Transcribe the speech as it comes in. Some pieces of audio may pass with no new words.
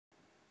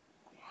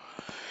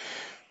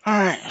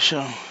Alright,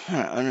 so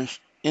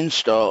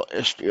install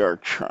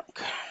SDRtrunk.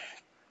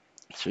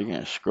 So you're going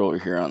to scroll over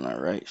here on the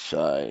right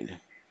side.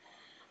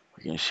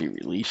 You're going to see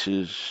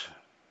releases.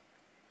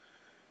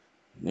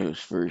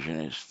 Newest version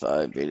is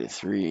 5 beta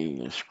 3. You're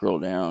going to scroll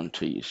down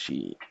until you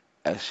see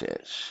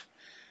assets.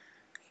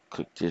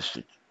 Click this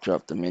to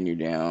drop the menu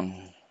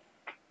down.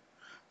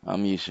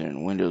 I'm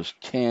using Windows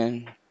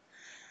 10.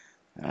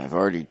 I've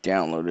already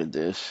downloaded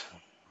this.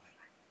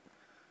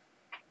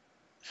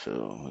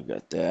 So we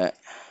got that.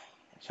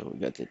 So we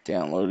got that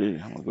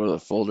downloaded. I'm going to go to the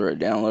folder I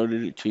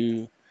downloaded it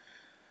to.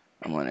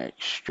 I'm going to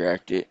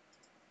extract it.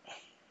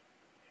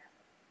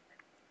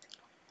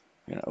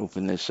 I'm going to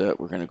open this up.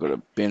 We're going to go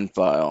to bin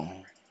file.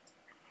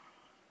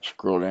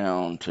 Scroll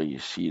down until you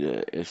see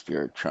the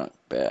SDRtrunk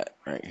bat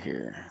right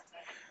here.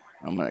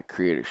 I'm going to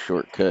create a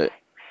shortcut.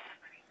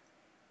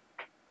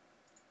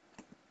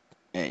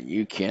 And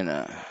you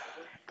can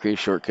create a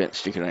shortcut and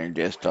stick it on your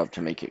desktop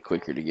to make it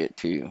quicker to get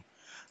to.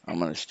 I'm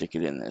going to stick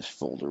it in this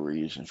folder we're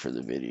using for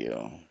the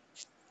video.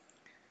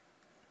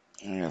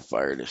 I'm going to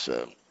fire this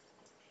up.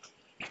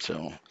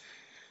 So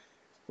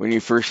when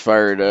you first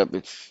fire it up,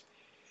 it's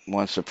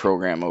once the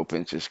program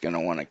opens, it's going to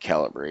want to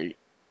calibrate,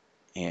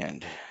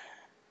 and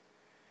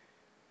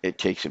it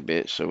takes a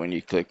bit. So when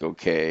you click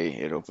OK,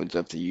 it opens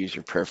up the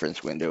user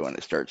preference window and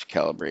it starts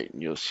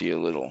calibrating. You'll see a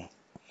little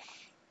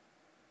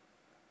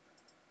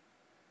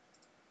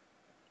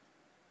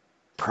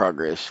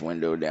progress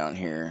window down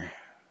here.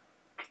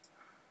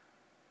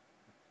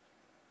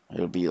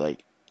 It'll be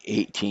like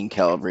 18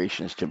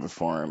 calibrations to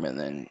perform, and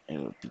then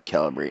it'll be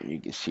calibrating. You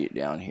can see it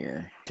down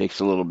here. Takes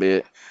a little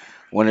bit.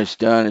 When it's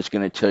done, it's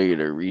going to tell you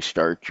to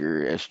restart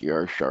your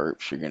SDR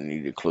sharps. You're going to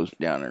need to close it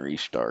down and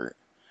restart.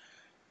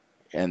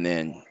 And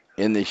then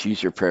in this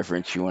user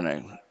preference, you want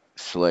to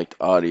select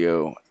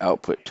audio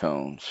output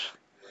tones,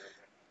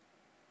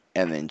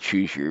 and then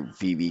choose your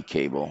VB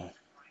cable.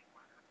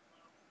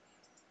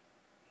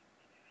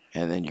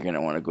 And then you're going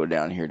to want to go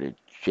down here to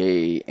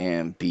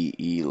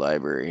JMBE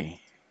library.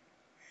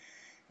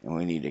 And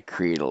we need to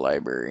create a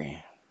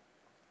library.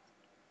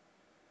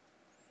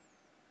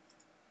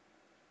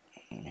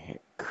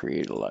 Hit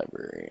create a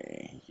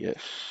library. Yes.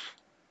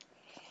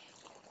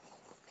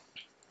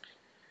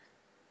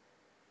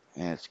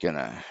 And it's going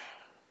to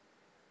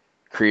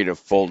create a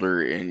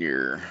folder in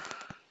your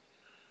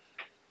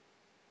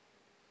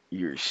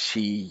C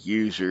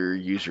user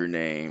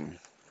username.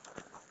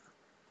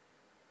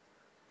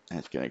 And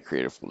it's going to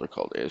create a folder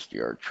called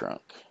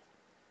SDRtrunk.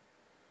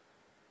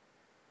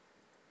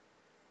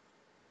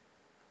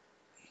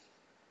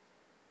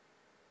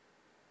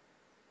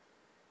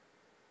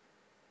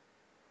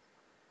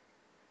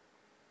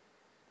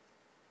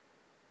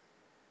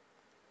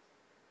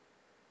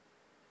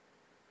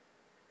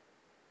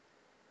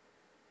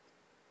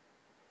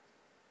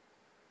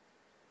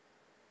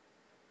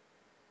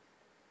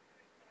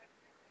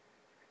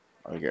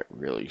 I got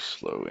really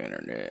slow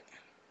internet.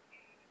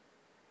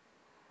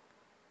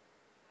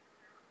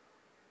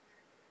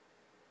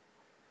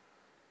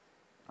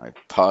 I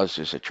paused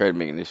this. I tried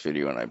making this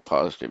video and I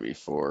paused it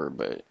before,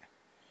 but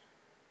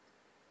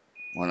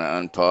when I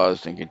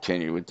unpaused and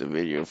continued with the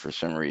video, for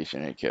some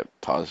reason it kept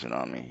pausing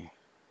on me.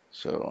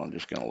 So I'm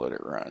just going to let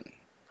it run.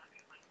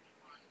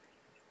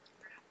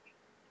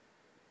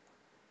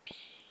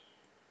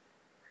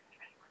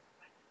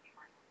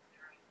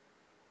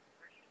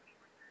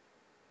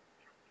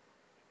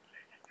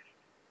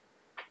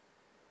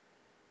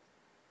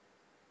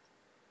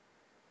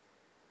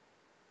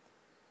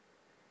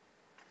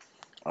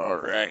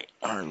 Alright,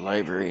 our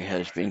library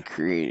has been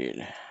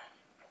created.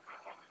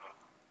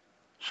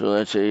 So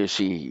that's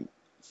ASC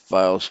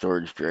file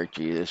storage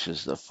directory. This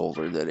is the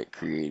folder that it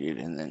created,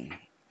 and then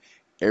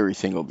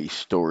everything will be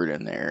stored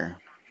in there.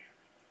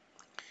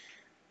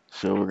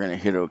 So we're going to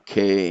hit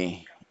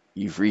OK.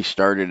 You've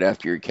restarted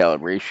after your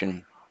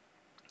calibration.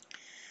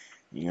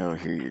 You know,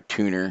 here your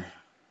tuner.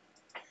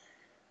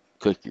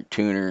 Click your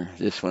tuner.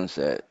 This one's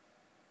that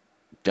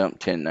dump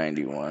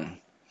 1091.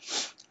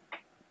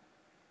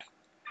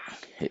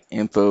 Hit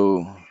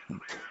info.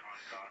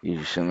 Gives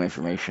you some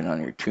information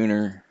on your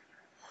tuner,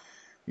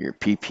 your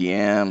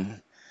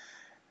PPM.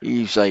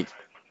 Use like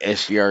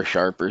SDR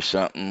Sharp or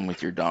something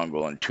with your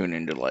dongle and tune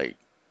into like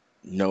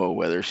NOAA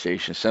weather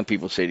station. Some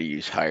people say to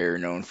use higher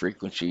known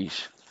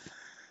frequencies,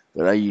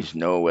 but I use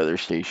NOAA weather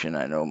station.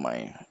 I know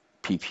my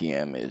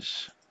PPM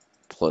is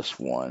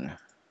 +1.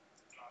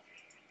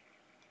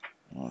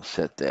 I'll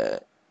set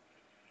that.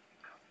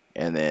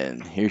 And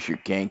then here's your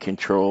gain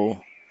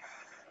control.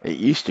 It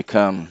used to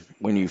come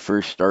when you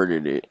first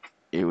started it,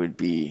 it would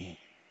be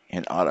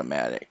an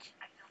automatic,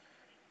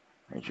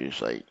 which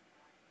is like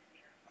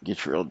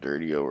gets real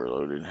dirty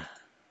overloaded.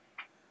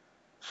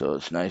 So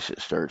it's nice it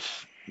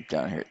starts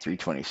down here at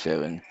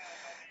 327.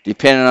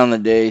 Depending on the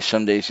day,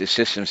 some days the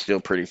system's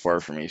still pretty far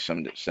from me.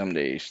 Some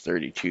days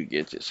 32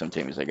 gets it.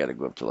 Sometimes I got to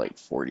go up to like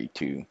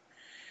 42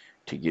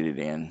 to get it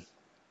in.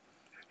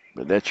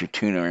 But that's your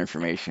tuner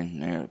information.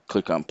 Now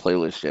click on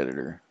playlist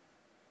editor.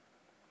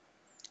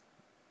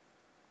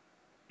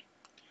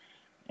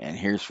 And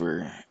here's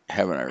where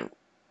having our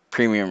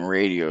premium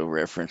radio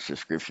reference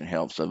description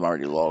helps. I've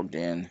already logged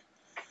in.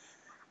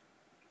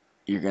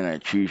 You're going to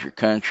choose your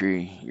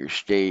country, your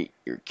state,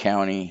 your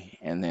county,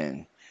 and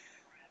then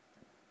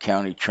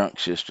county trunk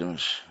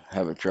systems.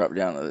 Have it drop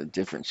down to the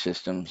different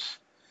systems.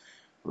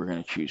 We're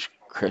going to choose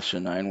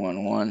Cresta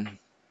 911.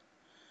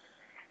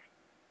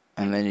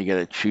 And then you got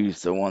to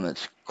choose the one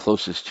that's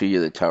closest to you,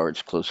 the tower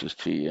that's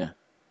closest to you.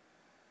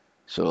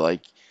 So,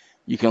 like,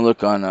 you can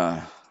look on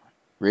a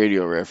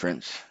radio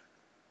reference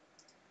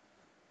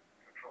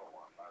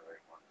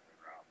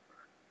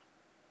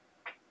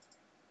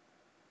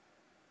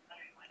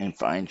and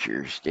find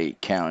your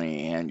state,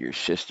 county, and your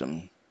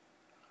system.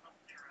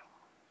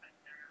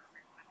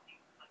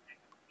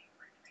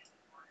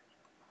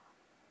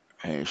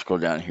 And you scroll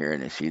down here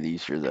and you see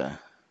these are the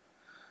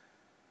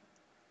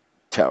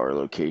tower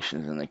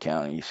locations in the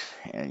counties.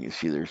 And you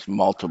see there's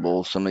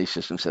multiple, some of these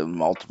systems have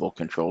multiple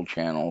control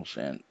channels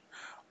and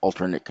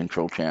alternate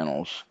control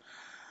channels.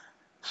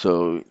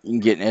 So you can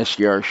get an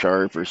SDR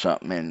sharp or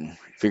something and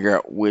figure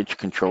out which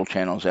control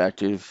channel is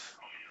active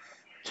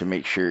to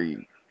make sure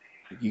you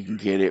can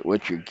get it,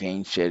 what your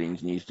gain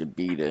settings needs to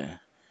be to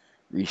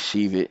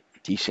receive it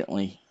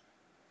decently.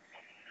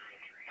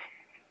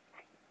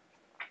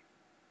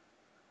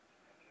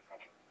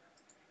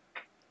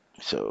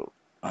 So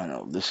I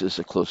know this is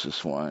the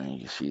closest one.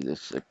 You see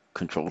this the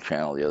control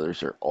channel. The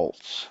others are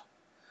alts.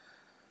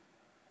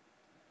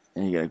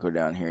 And you got to go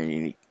down here and you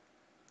need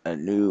a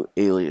new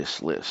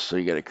alias list. So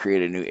you got to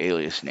create a new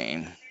alias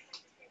name.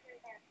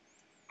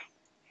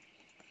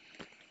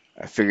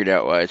 I figured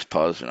out why it's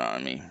pausing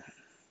on me.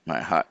 My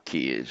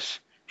hotkey is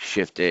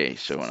Shift A.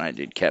 So when I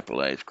did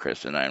capitalize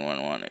Cresta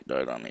 911, it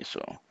died on me.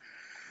 So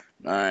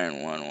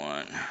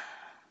 911.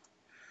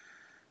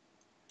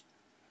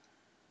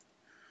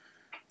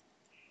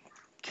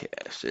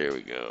 Cast. There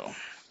we go.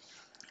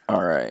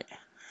 All right.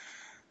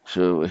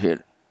 So we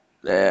hit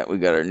that. We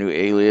got our new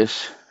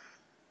alias.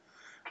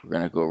 We're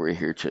going to go over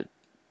here to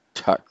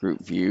Talk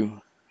Group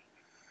View.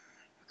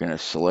 We're going to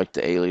select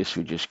the alias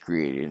we just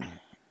created.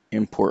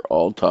 Import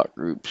all talk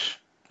groups.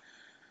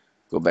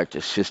 Go back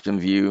to System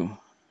View.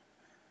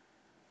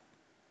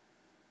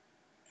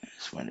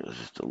 This window is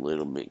just a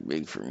little bit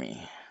big for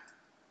me.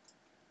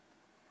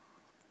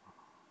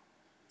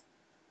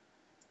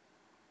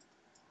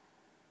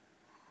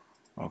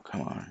 Oh,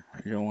 come on.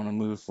 You don't want to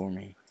move for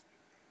me.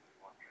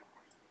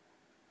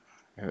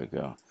 There we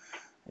go.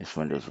 This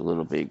window's a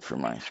little big for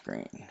my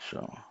screen.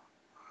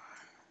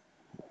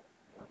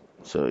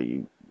 So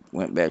you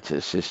went back to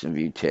the System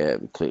View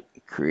tab, click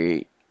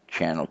Create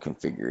Channel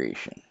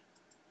Configuration.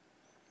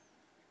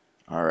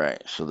 All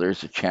right, so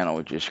there's the channel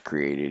we just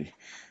created.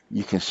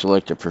 You can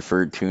select a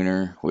preferred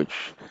tuner, which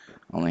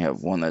I only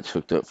have one that's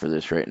hooked up for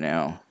this right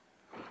now.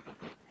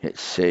 Hit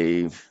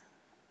Save.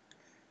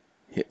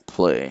 Hit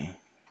Play.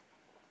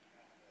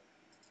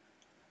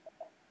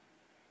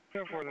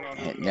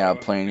 Hit Now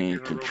Planning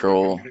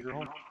Control.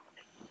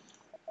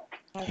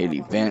 Hit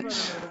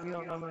Events. We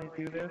don't normally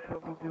do this,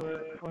 but we do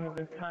it one of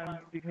this times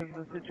because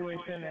of the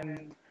situation,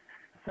 and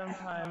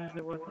sometimes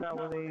it works out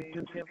where they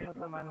just get plus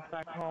or minus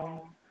back home.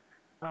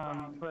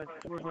 But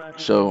we're glad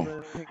to be able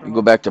to take you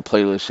go back to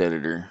Playlist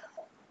Editor.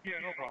 Yeah,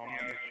 no problem.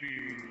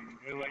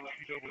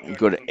 You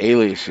go to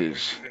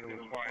Aliases.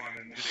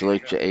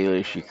 Select your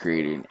alias you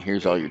created.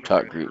 Here's all your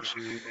talk groups.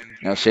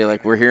 Now, say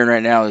like we're hearing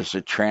right now is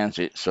a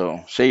transit.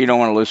 So, say you don't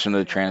want to listen to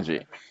the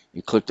transit.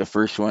 You click the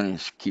first one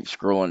and keep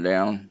scrolling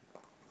down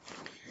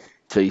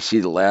till you see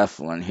the last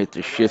one. Hit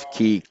the Shift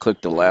key,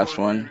 click the last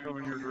one.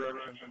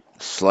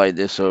 Slide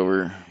this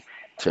over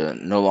to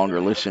no longer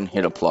listen.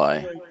 Hit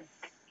Apply.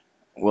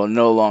 We'll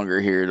no longer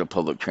hear the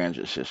public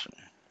transit system.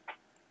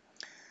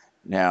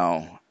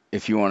 Now,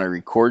 if you want to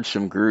record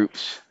some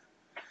groups,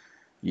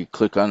 you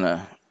click on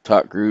the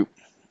talk group.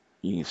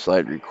 You can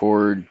slide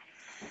record.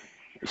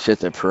 Set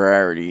the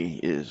priority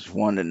is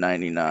 1 to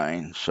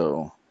 99.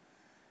 So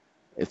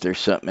if there's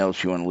something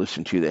else you want to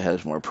listen to that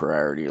has more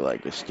priority,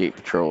 like Escape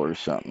Patrol or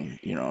something,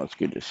 it's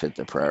good to set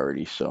the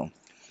priority. So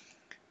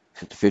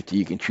set to 50.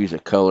 You can choose a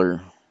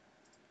color.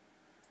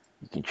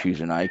 You can choose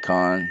an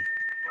icon.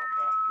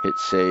 Hit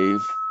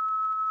save.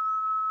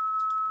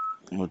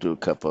 We'll do a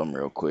couple of them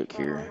real quick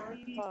here.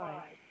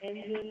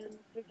 Engine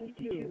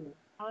 52.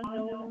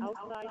 Unknown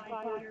outside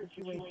fire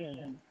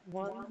situation.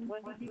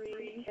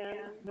 12310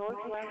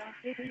 Northwest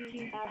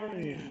 15th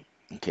Avenue.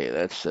 Okay,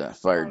 that's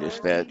fire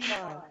dispatch.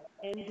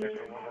 Engine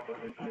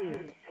 52.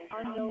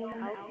 Unknown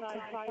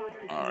outside fire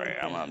situation. All right,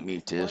 I'm gonna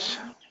mute this.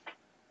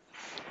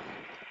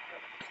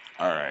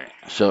 All right,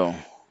 so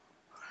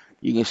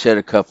you can set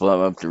a couple of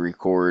them up to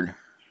record.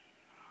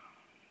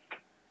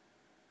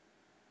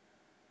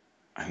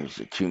 Here's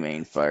the two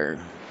main fire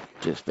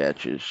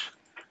dispatches.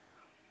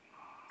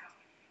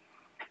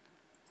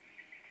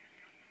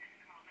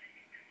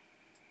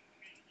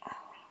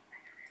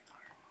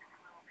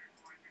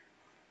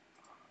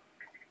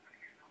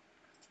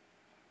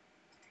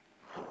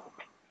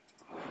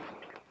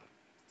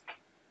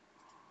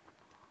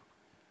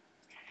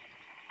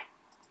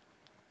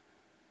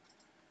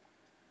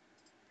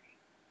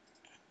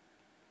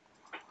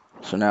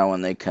 So now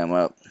when they come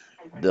up,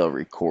 they'll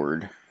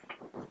record.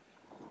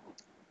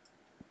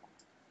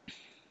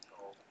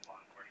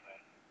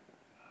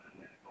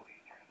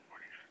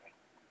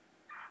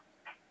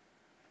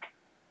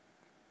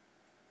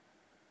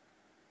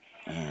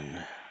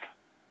 And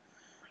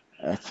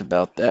that's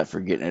about that for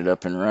getting it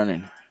up and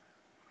running.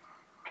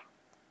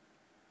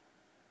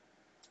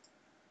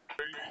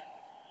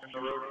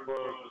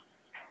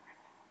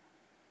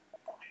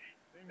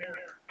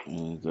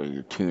 And you go to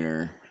your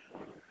tuner.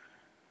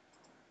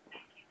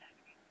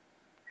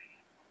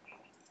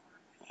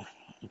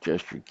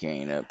 Adjust your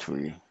gain up to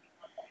where you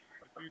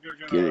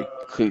get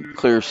a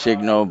clear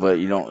signal, but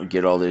you don't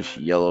get all this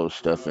yellow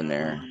stuff in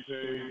there.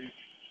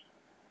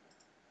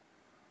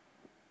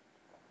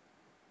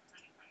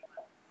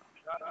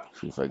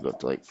 See if I go up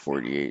to like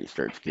 48, it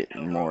starts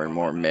getting more and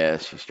more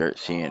mess. You start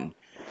seeing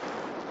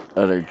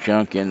other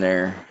junk in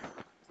there.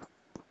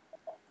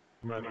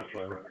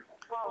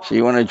 So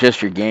you want to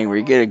adjust your gain where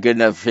you get a good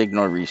enough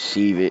signal to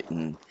receive it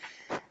and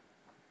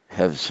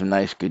have some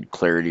nice good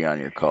clarity on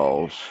your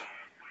calls.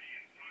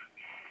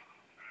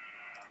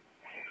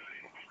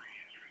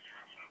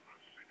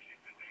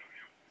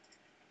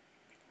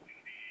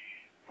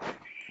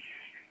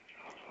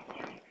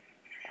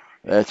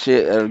 That's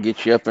it. That'll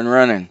get you up and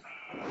running.